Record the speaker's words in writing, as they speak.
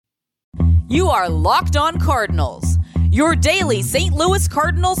You are Locked On Cardinals, your daily St. Louis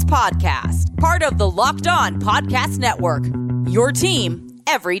Cardinals podcast, part of the Locked On Podcast Network, your team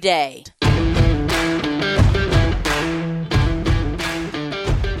every day.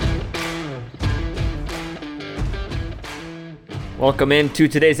 Welcome into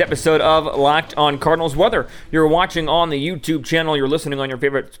today's episode of Locked On Cardinals. Whether you're watching on the YouTube channel, you're listening on your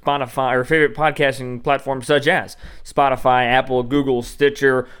favorite Spotify or favorite podcasting platforms such as Spotify, Apple, Google,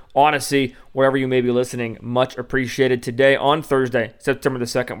 Stitcher, Odyssey, wherever you may be listening, much appreciated. Today on Thursday, September the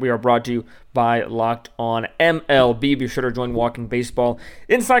 2nd, we are brought to you by Locked On MLB. Be sure to join Walking Baseball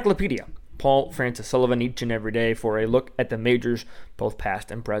Encyclopedia Paul Francis Sullivan each and every day for a look at the majors, both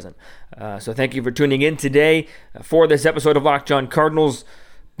past and present. So thank you for tuning in today for this episode of Locked On Cardinals.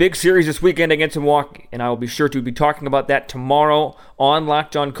 Big series this weekend against Milwaukee, and I will be sure to be talking about that tomorrow on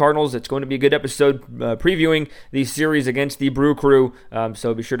Locked On Cardinals. It's going to be a good episode previewing the series against the Brew Crew,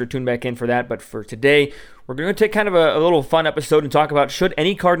 so be sure to tune back in for that. But for today, we're going to take kind of a little fun episode and talk about should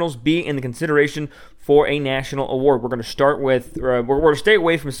any Cardinals be in the consideration for a national award. We're going to start with, we're going to stay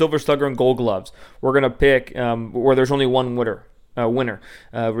away from Silver Slugger and Gold Gloves. We're going to pick where there's only one winner.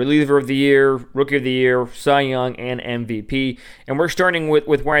 Reliever of the Year, Rookie of the Year, Cy Young, and MVP. And we're starting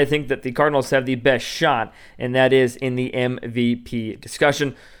with where I think that the Cardinals have the best shot, and that is in the MVP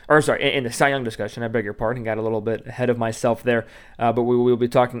discussion. In the Cy Young discussion, I beg your pardon. Got a little bit ahead of myself there. But we will be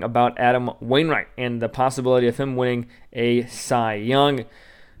talking about Adam Wainwright and the possibility of him winning a Cy Young.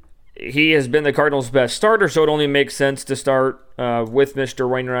 He has been the Cardinals' best starter, so it only makes sense to start with Mr.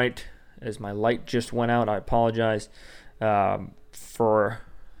 Wainwright. As my light just went out, I apologize for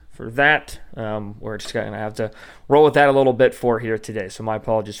that. We're just going to have to roll with that a little bit for here today, so my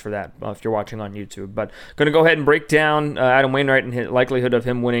apologies for that if you're watching on YouTube. But going to go ahead and break down Adam Wainwright and his likelihood of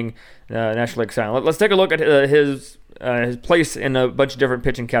him winning National League Cy Young. Let's take a look at his place in a bunch of different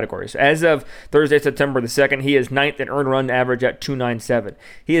pitching categories. As of Thursday, September the 2nd, he is 9th in earned run average at .297.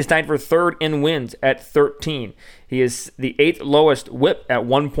 He is tied for 3rd in wins at 13. He is the 8th lowest whip at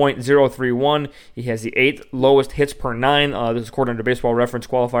 1.031. He has the 8th lowest hits per 9. This is according to Baseball Reference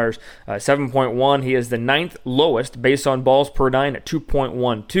qualifiers, 7.1. He is the 9th lowest base on balls per 9 at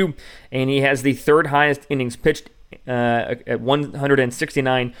 2.12. And he has the 3rd highest innings pitched at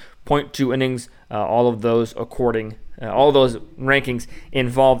 169.2 innings. All of those all those rankings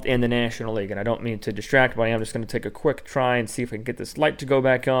involved in the National League. And I don't mean to distract, but I am just going to take a quick try and see if I can get this light to go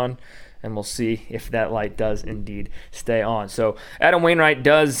back on. And we'll see if that light does indeed stay on. So Adam Wainwright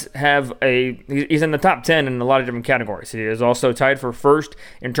does have he's in the top 10 in a lot of different categories. He is also tied for first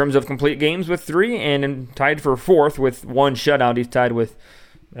in terms of complete games with 3, and tied for 4th with 1 shutout. He's tied with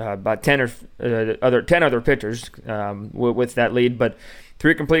about 10 other pitchers with that lead, but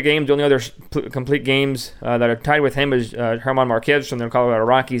 3 complete games. The only other complete games that are tied with him is German Marquez from the Colorado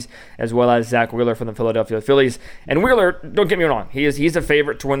Rockies, as well as Zach Wheeler from the Philadelphia Phillies. And Wheeler, don't get me wrong, he's a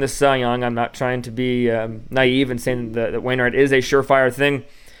favorite to win this Cy Young. I'm not trying to be naive and saying that Wainwright is a surefire thing,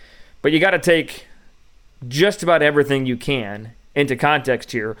 but you got to take just about everything you can into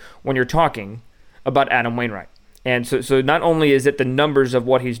context here when you're talking about Adam Wainwright. And so not only is it the numbers of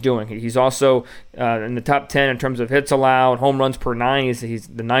what he's doing, he's also in the top 10 in terms of hits allowed, home runs per 9. He's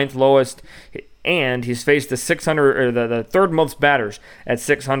the 9th lowest, and he's faced the 3rd most batters at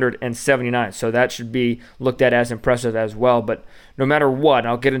 679. So that should be looked at as impressive as well. But no matter what,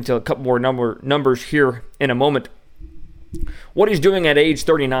 I'll get into a couple more numbers here in a moment. What he's doing at age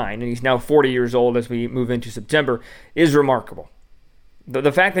 39, and he's now 40 years old as we move into September, is remarkable.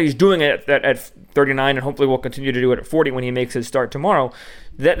 The fact that he's doing it at 39, and hopefully will continue to do it at 40 when he makes his start tomorrow,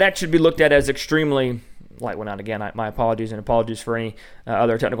 that should be looked at as extremely light. Went out again. My apologies, and apologies for any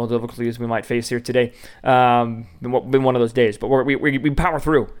other technical difficulties we might face here today. Been one of those days, but we power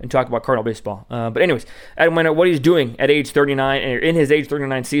through and talk about Cardinal baseball. But anyways, Adam Wainwright, what he's doing at age 39, and in his age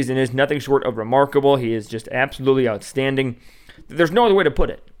 39 season, is nothing short of remarkable. He is just absolutely outstanding. There's no other way to put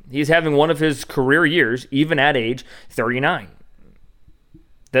it. He's having one of his career years, even at age 39.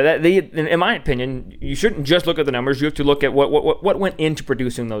 In my opinion, you shouldn't just look at the numbers. You have to look at what went into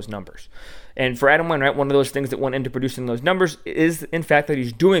producing those numbers. And for Adam Wainwright, one of those things that went into producing those numbers is, in fact, that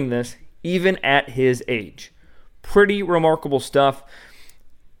he's doing this even at his age. Pretty remarkable stuff.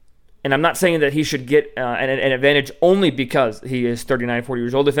 And I'm not saying that he should get an advantage only because he is 39, 40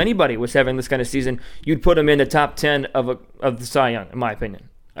 years old. If anybody was having this kind of season, you'd put him in the top 10 of the Cy Young, in my opinion.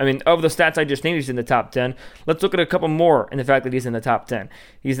 I mean, of the stats I just named, he's in the top 10. Let's look at a couple more in the fact that he's in the top 10.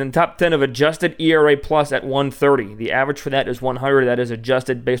 He's in the top 10 of adjusted ERA plus at 130. The average for that is 100. That is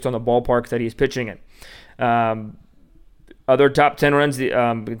adjusted based on the ballparks that he's pitching in. Other top 10 runs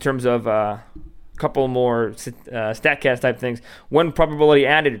in terms of couple more StatCast type things. Win probability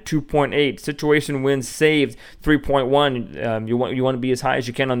added 2.8. Situation wins saved 3.1. You want to be as high as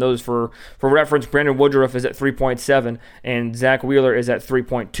you can on those. For reference, Brandon Woodruff is at 3.7 and Zach Wheeler is at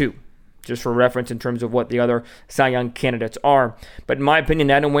 3.2. Just for reference in terms of what the other Cy Young candidates are. But in my opinion,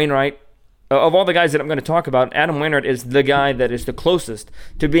 Adam Wainwright, of all the guys that I'm going to talk about, Adam Wainwright is the guy that is the closest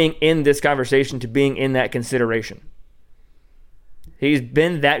to being in this conversation, to being in that consideration. He's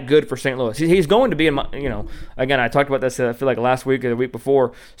been that good for St. Louis. He's going to be, again, I talked about this, I feel like last week or the week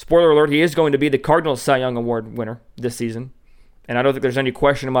before. Spoiler alert, he is going to be the Cardinals Cy Young Award winner this season. And I don't think there's any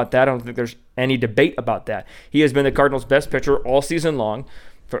question about that. I don't think there's any debate about that. He has been the Cardinals' best pitcher all season long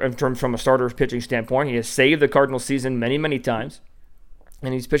in terms from a starter's pitching standpoint. He has saved the Cardinals season many, many times.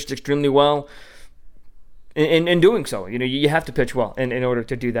 And he's pitched extremely well in doing so. You have to pitch well in order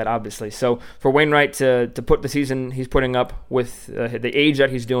to do that, obviously. So for Wainwright to put the season he's putting up with the age that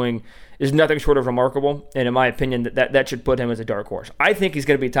he's doing is nothing short of remarkable. And in my opinion, that should put him as a dark horse. I think he's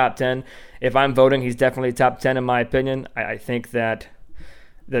going to be top 10. If I'm voting, he's definitely top 10 in my opinion. I think that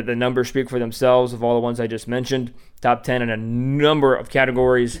the numbers speak for themselves of all the ones I just mentioned. Top 10 in a number of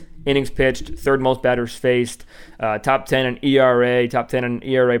categories. Innings pitched, third most batters faced, top 10 in ERA, top 10 in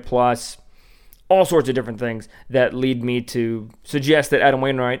ERA plus. All sorts of different things that lead me to suggest that Adam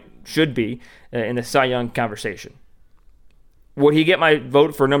Wainwright should be in the Cy Young conversation. Would he get my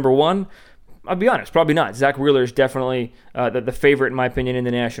vote for number one? I'll be honest, probably not. Zach Wheeler is definitely the favorite, in my opinion, in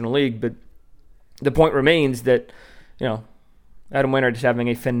the National League. But the point remains that, Adam Wainwright is having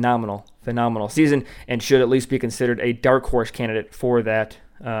a phenomenal season and should at least be considered a dark horse candidate for that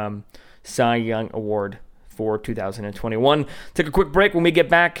Cy Young Award for 2021. Take a quick break. When we get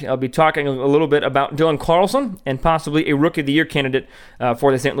back, I'll be talking a little bit about Dylan Carlson and possibly a Rookie of the Year candidate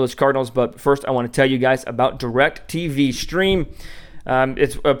for the St. Louis Cardinals. But first, I want to tell you guys about DirecTV Stream.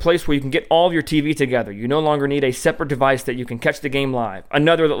 It's a place where you can get all of your TV together. You no longer need a separate device that you can catch the game live.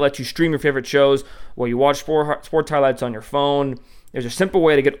 Another that lets you stream your favorite shows while you watch sports highlights on your phone. There's a simple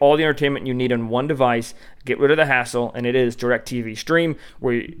way to get all the entertainment you need on one device, get rid of the hassle, and it is DirecTV Stream,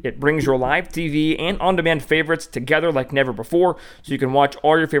 where it brings your live TV and on-demand favorites together like never before, so you can watch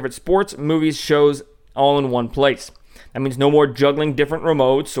all your favorite sports, movies, shows, all in one place. That means no more juggling different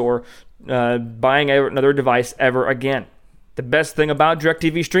remotes or buying another device ever again. The best thing about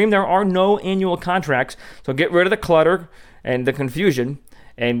DirecTV Stream, there are no annual contracts, so get rid of the clutter and the confusion,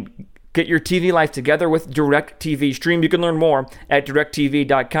 and get your TV life together with DirecTV Stream. You can learn more at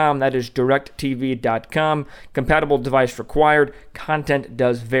directtv.com. That is directtv.com. Compatible device required. Content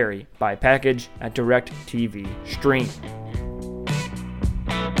does vary by package at DirecTV Stream.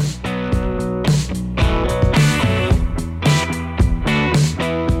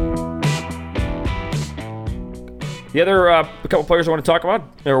 The other couple players I want to talk about,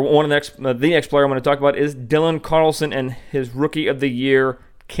 or the next player I want to talk about is Dylan Carlson and his Rookie of the Year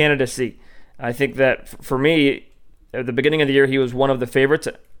candidacy. I think that for me, at the beginning of the year, he was one of the favorites.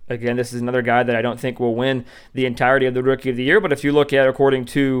 Again, this is another guy that I don't think will win the entirety of the Rookie of the Year, but if you look at, according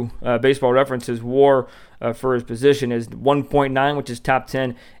to Baseball Reference, his WAR for his position is 1.9, which is top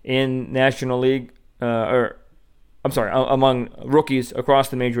 10 in National League, among rookies across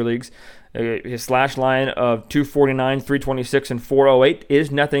the major leagues. His slash line of 249, 326, and 408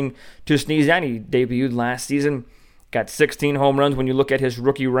 is nothing to sneeze at. He debuted last season, got 16 home runs. When you look at his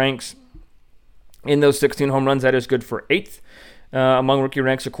rookie ranks, in those 16 home runs, that is good for 8th among rookie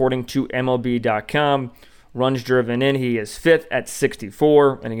ranks according to MLB.com. Runs driven in, he is 5th at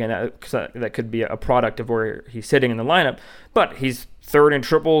 64. And again, that could be a product of where he's sitting in the lineup. But he's 3rd in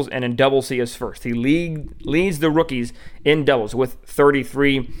triples, and in doubles he is 1st. He leads the rookies in doubles with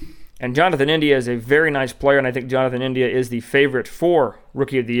 33. And Jonathan India is a very nice player, and I think Jonathan India is the favorite for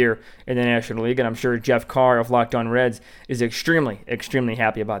Rookie of the Year in the National League, and I'm sure Jeff Carr of Locked On Reds is extremely, extremely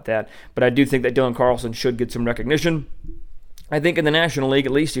happy about that. But I do think that Dylan Carlson should get some recognition. I think in the National League,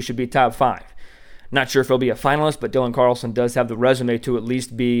 at least he should be top 5. Not sure if he'll be a finalist, but Dylan Carlson does have the resume to at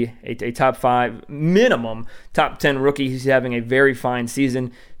least be a top 5, minimum top 10 rookie. He's having a very fine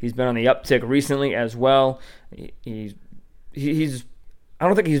season. He's been on the uptick recently as well. I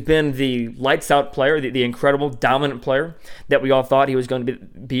don't think he's been the lights-out player, the incredible, dominant player that we all thought he was going to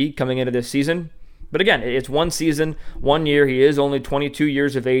be coming into this season. But again, it's one season, 1 year. He is only 22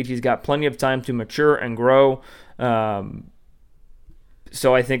 years of age. He's got plenty of time to mature and grow.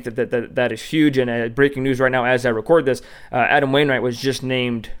 So I think that is huge. And breaking news right now as I record this, Adam Wainwright was just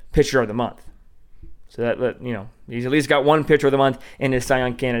named Pitcher of the Month. So that he's at least got one Pitcher of the Month in his Cy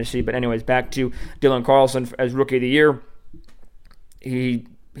Young candidacy. But anyways, back to Dylan Carlson as Rookie of the Year. He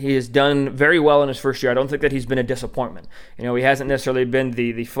he has done very well in his first year. I don't think that he's been a disappointment. He hasn't necessarily been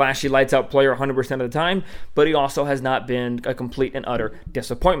the flashy lights-out player 100% of the time, but he also has not been a complete and utter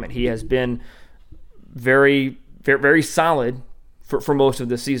disappointment. He has been very, very, very solid for most of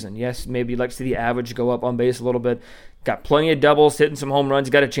the season. Yes, maybe you'd like to see the average go up on base a little bit. Got plenty of doubles, hitting some home runs.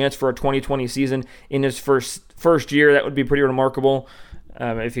 Got a chance for a 2020 season in his first year. That would be pretty remarkable.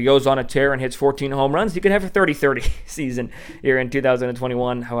 If he goes on a tear and hits 14 home runs, he could have a 30-30 season here in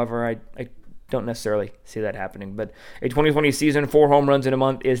 2021. However, I don't necessarily see that happening. But a 2020 season, 4 home runs in a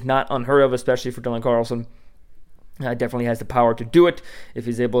month is not unheard of, especially for Dylan Carlson. Definitely has the power to do it if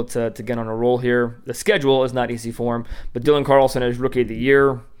he's able to get on a roll here. The schedule is not easy for him, but Dylan Carlson is Rookie of the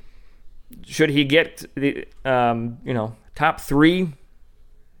Year. Should he get the top 3?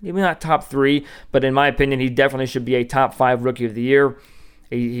 Maybe not top 3, but in my opinion, he definitely should be a top 5 Rookie of the Year.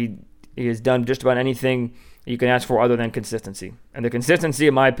 He has done just about anything you can ask for other than consistency. And the consistency,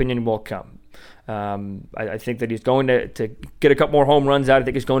 in my opinion, will come. I think that he's going to get a couple more home runs out. I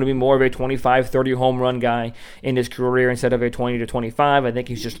think he's going to be more of a 25, 30 home run guy in his career instead of a 20 to 25. I think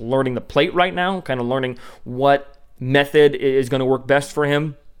he's just learning the plate right now, kind of learning what method is going to work best for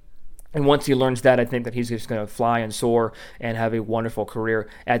him. And once he learns that, I think that he's just going to fly and soar and have a wonderful career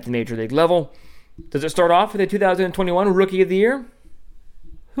at the major league level. Does it start off with a 2021 Rookie of the Year?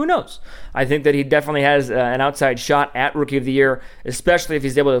 Who knows? I think that he definitely has an outside shot at Rookie of the Year, especially if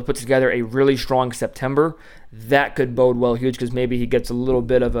he's able to put together a really strong September. That could bode well huge because maybe he gets a little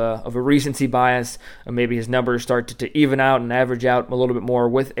bit of a recency bias, or maybe his numbers start to even out and average out a little bit more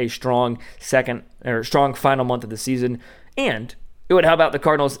with a strong strong final month of the season. And it would help out the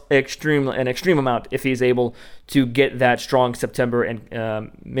Cardinals an extreme amount if he's able to get that strong September,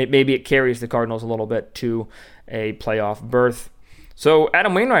 and maybe it carries the Cardinals a little bit to a playoff berth. So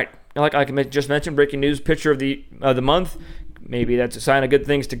Adam Wainwright, like I just mentioned, breaking news, pitcher of the month. Maybe that's a sign of good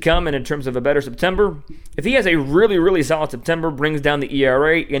things to come, and in terms of a better September, if he has a really, really solid September, brings down the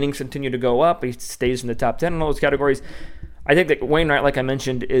ERA, innings continue to go up, he stays in the top 10 in all those categories, I think that Wainwright, like I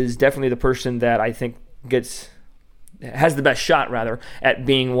mentioned, is definitely the person that I think has the best shot, rather, at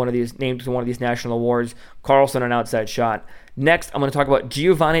being named to one of these national awards. Carlson, an outside shot. Next, I'm going to talk about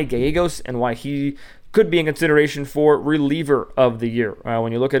Giovanni Gallegos and why he could be in consideration for reliever of the year.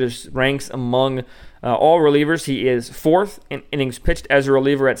 When you look at his ranks among all relievers, he is 4th in innings pitched as a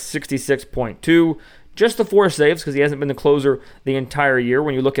reliever at 66.2. Just the 4 saves because he hasn't been the closer the entire year.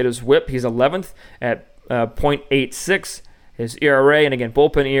 When you look at his whip, he's 11th at .86. His ERA, and again,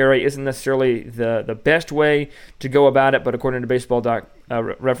 bullpen ERA isn't necessarily the best way to go about it, but according to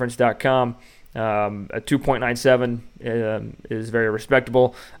baseball.reference.com, a 2.97 is very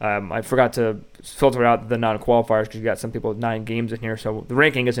respectable. I forgot to filter out the non-qualifiers because you got some people with 9 games in here, so the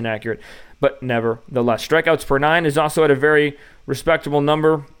ranking isn't accurate, but nevertheless. Strikeouts per 9 is also at a very respectable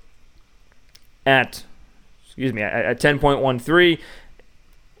number at 10.13.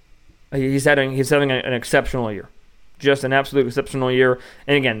 He's having an exceptional year. Just an absolute exceptional year.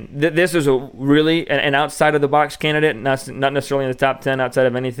 And again, this is a really an outside-of-the-box candidate, not necessarily in the top 10 outside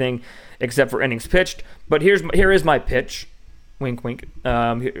of anything except for innings pitched. But here is my pitch. Wink, wink.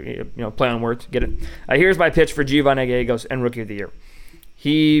 Play on words. Get it? Here's my pitch for Giovanni Gallegos and Rookie of the Year.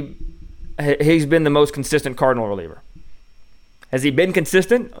 He's been the most consistent Cardinal reliever. Has he been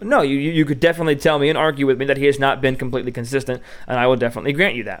consistent? No, you could definitely tell me and argue with me that he has not been completely consistent, and I will definitely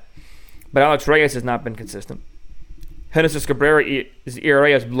grant you that. But Alex Reyes has not been consistent. Genesis Cabrera's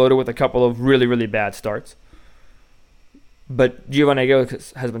ERA has bloated with a couple of really, really bad starts. But Giovanni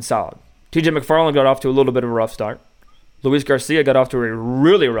Gallegos has been solid. TJ McFarland got off to a little bit of a rough start. Luis Garcia got off to a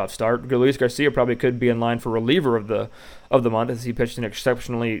really rough start. Luis Garcia probably could be in line for reliever of the month as he pitched an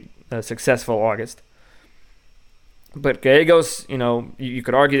exceptionally successful August. But Gallegos, you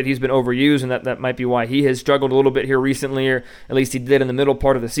could argue that he's been overused, and that might be why he has struggled a little bit here recently, or at least he did in the middle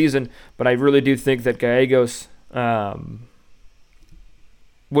part of the season. But I really do think that Gallegos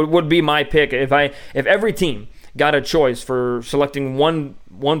would be my pick if every team got a choice for selecting one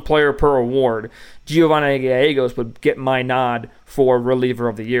player per award. Giovanni Gallegos would get my nod for reliever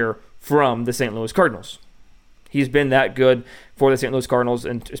of the year from the St. Louis Cardinals. He's been that good for the St. Louis Cardinals,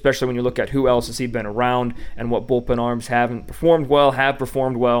 and especially when you look at who else has he been around and what bullpen arms have performed well.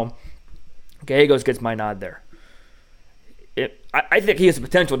 Gallegos gets my nod there. I think he has the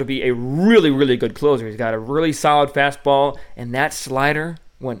potential to be a really, really good closer. He's got a really solid fastball, and that slider,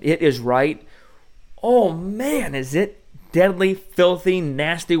 when it is right, oh man, is it deadly, filthy,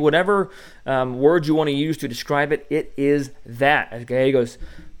 nasty, whatever word you want to use to describe it, it is that. As Gallegos,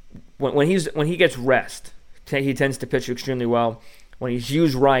 when he gets rest, he tends to pitch extremely well. When he's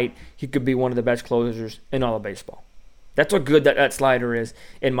used right, he could be one of the best closers in all of baseball. That's how good that slider is,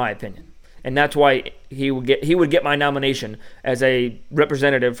 in my opinion. And that's why he would get my nomination as a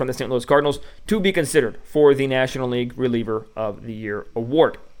representative from the St. Louis Cardinals to be considered for the National League Reliever of the Year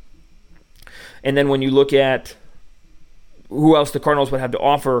award. And then when you look at who else the Cardinals would have to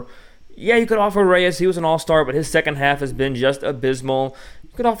offer, yeah, you could offer Reyes. He was an all-star, but his second half has been just abysmal. You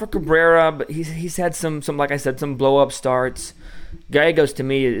could offer Cabrera, but he's had some like I said, some blow-up starts. Gallegos, to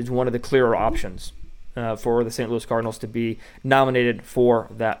me, is one of the clearer options for the St. Louis Cardinals to be nominated for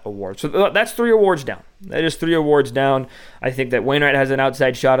that award. So that's 3 awards down. That is 3 awards down. I think that Wainwright has an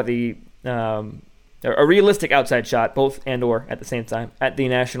outside shot at the a realistic outside shot, both and or at the same time, at the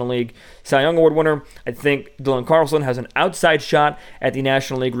National League Cy Young Award winner. I think Dylan Carlson has an outside shot at the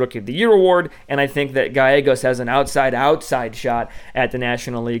National League Rookie of the Year award, and I think that Gallegos has an outside shot at the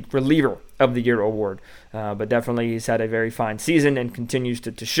National League Reliever of the Year award. But definitely he's had a very fine season and continues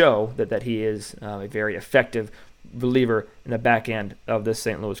to show that he is a very effective reliever in the back end of the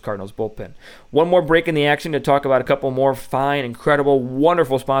St. Louis Cardinals bullpen. One more break in the action to talk about a couple more fine, incredible,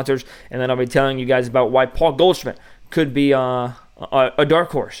 wonderful sponsors, and then I'll be telling you guys about why Paul Goldschmidt could be a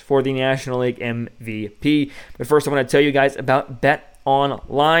dark horse for the National League MVP. But first, I want to tell you guys about Bet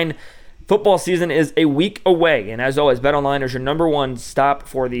Online. Football season is a week away, and as always, BetOnline is your number one stop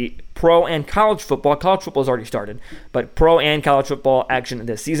for the pro and college football. College football has already started, but pro and college football action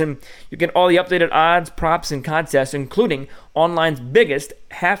this season. You get all the updated odds, props, and contests, including online's biggest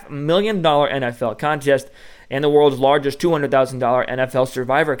 $500,000 NFL contest and the world's largest $200,000 NFL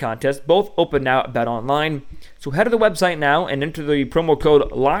Survivor contest, both open now at BetOnline. So head to the website now and enter the promo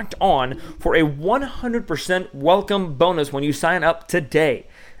code LOCKEDON for a 100% welcome bonus when you sign up today.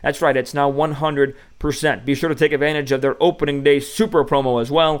 That's right, it's now 100%. Be sure to take advantage of their opening day super promo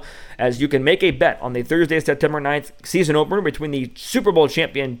as well, as you can make a bet on the Thursday, September 9th season opener between the Super Bowl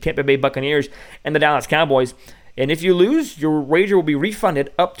champion Tampa Bay Buccaneers and the Dallas Cowboys. And if you lose, your wager will be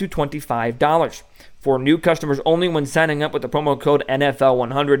refunded up to $25. For new customers only when signing up with the promo code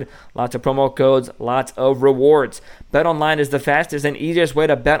NFL100. Lots of promo codes, lots of rewards. BetOnline is the fastest and easiest way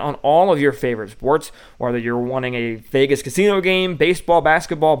to bet on all of your favorite sports. Whether you're wanting a Vegas casino game, baseball,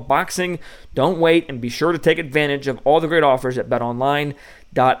 basketball, boxing, don't wait and be sure to take advantage of all the great offers at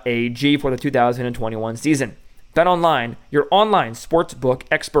betonline.ag for the 2021 season. BetOnline, your online sportsbook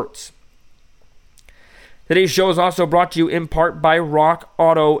experts. Today's show is also brought to you in part by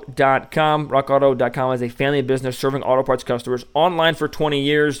RockAuto.com. RockAuto.com is a family business serving auto parts customers online for 20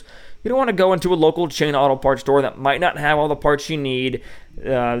 years. You don't want to go into a local chain auto parts store that might not have all the parts you need,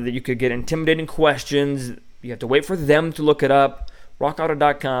 that you could get intimidating questions. You have to wait for them to look it up.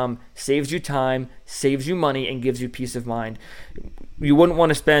 RockAuto.com saves you time, saves you money, and gives you peace of mind. You wouldn't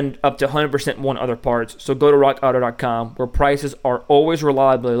want to spend up to 100% on other parts, so go to RockAuto.com, where prices are always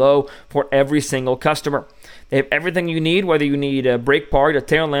reliably low for every single customer. They have everything you need, whether you need a brake part, a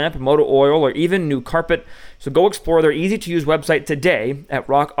tail lamp, motor oil, or even new carpet. So go explore their easy-to-use website today at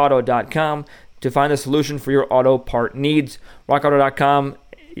RockAuto.com to find a solution for your auto part needs. RockAuto.com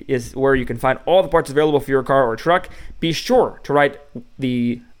is where you can find all the parts available for your car or truck. Be sure to write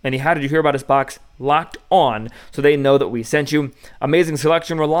the How Did You Hear About Us box locked on so they know that we sent you. Amazing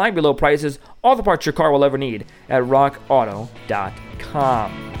selection, reliably low prices, all the parts your car will ever need at RockAuto.com.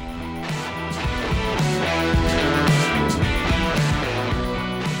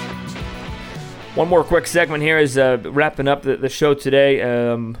 One more quick segment here is wrapping up the show today.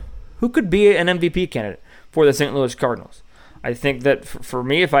 Who could be an MVP candidate for the St. Louis Cardinals? I think that for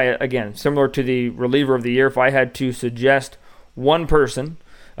me, if I, again, similar to the reliever of the year, if I had to suggest one person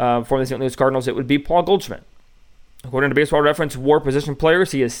for the St. Louis Cardinals, it would be Paul Goldschmidt. According to Baseball Reference WAR position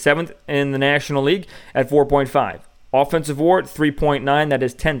players, he is 7th in the National League at 4.5. Offensive WAR at 3.9, that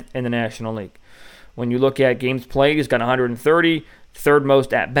is 10th in the National League. When you look at games played, he's got 130, third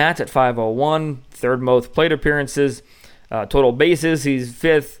most at-bats at 501, third most plate appearances, total bases, he's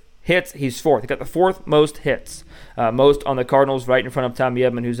 5th, hits, he's 4th. He got the 4th most hits, most on the Cardinals, right in front of Tommy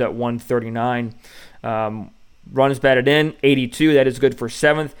Edman, who's at 139. Runs batted in, 82. That is good for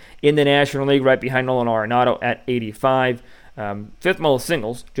 7th in the National League, right behind Nolan Arenado at 85. 5th most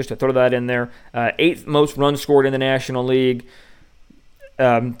singles, just to throw that in there. 8th most runs scored in the National League.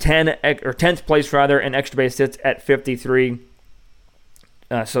 10th place rather in extra base hits at 53.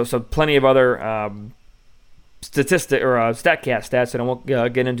 So plenty of other statistic or StatCast stats that I won't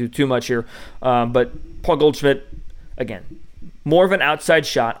get into too much here. But Paul Goldschmidt, again, more of an outside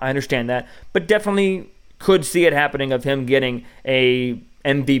shot. I understand that, but definitely could see it happening of him getting a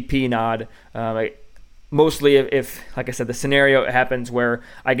MVP nod. Mostly if, like I said, the scenario happens where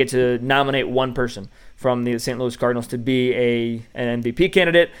I get to nominate one person from the St. Louis Cardinals to be an MVP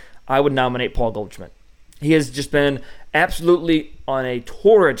candidate, I would nominate Paul Goldschmidt. He has just been absolutely on a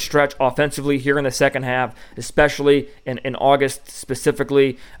torrid stretch offensively here in the second half, especially in August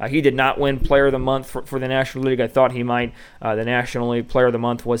specifically. He did not win Player of the Month for the National League. I thought he might. The National League Player of the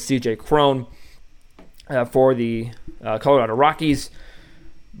Month was C.J. Cron for the Colorado Rockies.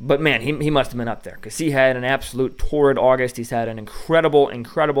 But, man, he must have been up there because he had an absolute torrid August. He's had an incredible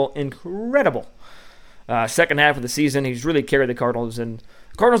second half of the season. He's really carried the Cardinals, and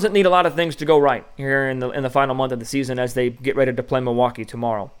the Cardinals didn't need a lot of things to go right here in the final month of the season as they get ready to play Milwaukee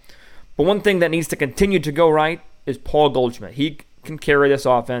tomorrow. But one thing that needs to continue to go right is Paul Goldschmidt. He can carry this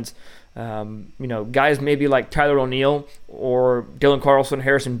offense. Guys maybe like Tyler O'Neill or Dylan Carlson,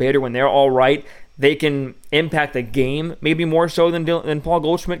 Harrison Bader, when they're all right, they can impact the game maybe more so than Paul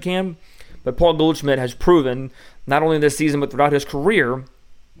Goldschmidt can. But Paul Goldschmidt has proven, not only this season but throughout his career,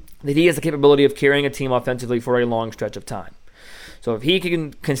 that he has the capability of carrying a team offensively for a long stretch of time. So if he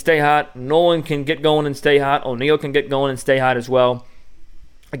can stay hot, Nolan can get going and stay hot, O'Neill can get going and stay hot as well.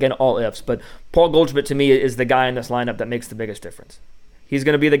 Again, all ifs. But Paul Goldschmidt, to me, is the guy in this lineup that makes the biggest difference. He's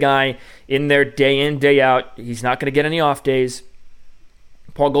going to be the guy in there day in, day out. He's not going to get any off days.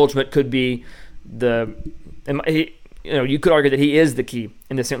 Paul Goldschmidt could be you could argue that he is the key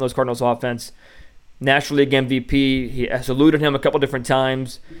in the St. Louis Cardinals offense. National League MVP, he has eluded him a couple different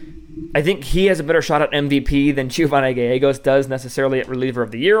times. I think he has a better shot at MVP than Giovanni Gallegos does necessarily at reliever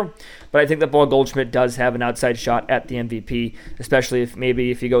of the year, but I think that Paul Goldschmidt does have an outside shot at the MVP, especially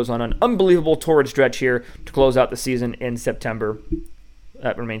if he goes on an unbelievable torrid stretch here to close out the season in September.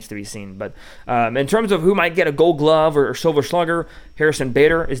 That remains to be seen. But in terms of who might get a Gold Glove or Silver Slugger, Harrison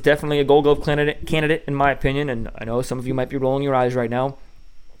Bader is definitely a Gold Glove candidate in my opinion, and I know some of you might be rolling your eyes right now.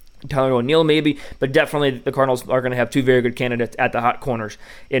 Tyler O'Neill maybe, but definitely the Cardinals are going to have two very good candidates at the hot corners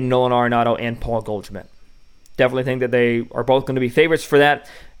in Nolan Arenado and Paul Goldschmidt. Definitely think that they are both going to be favorites for that.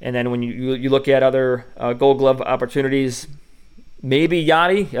 And then when you look at other Gold Glove opportunities, maybe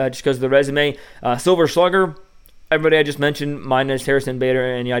Yachty, just because of the resume. Silver Slugger, everybody I just mentioned, minus Harrison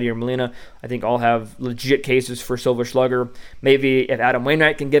Bader and Yadier Molina, I think all have legit cases for Silver Slugger. Maybe if Adam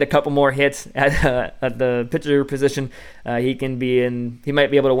Wainwright can get a couple more hits at the pitcher position, he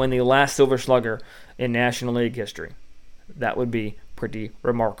might be able to win the last Silver Slugger in National League history. That would be pretty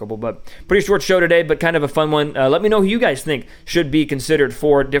remarkable. But pretty short show today, but kind of a fun one. Let me know who you guys think should be considered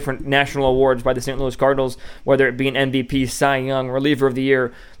for different national awards by the St. Louis Cardinals, whether it be an MVP, Cy Young, Reliever of the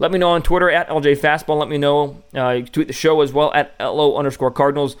Year. Let me know on Twitter at LJFastball. Let me know. You can tweet the show as well at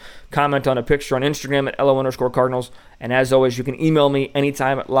LO_Cardinals. Comment on a picture on Instagram at LO_Cardinals. And as always, you can email me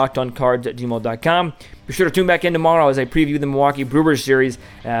anytime at lockedoncards@gmail.com. Be sure to tune back in tomorrow as I preview the Milwaukee Brewers series,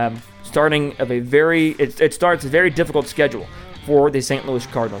 starts a very difficult schedule for the St. Louis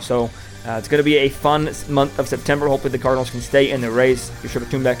Cardinals. So it's going to be a fun month of September. Hopefully the Cardinals can stay in the race. Be sure to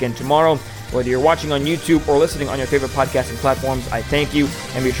tune back in tomorrow. Whether you're watching on YouTube or listening on your favorite podcasting platforms, I thank you,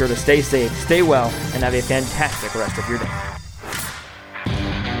 and be sure to stay safe, stay well, and have a fantastic rest of your day.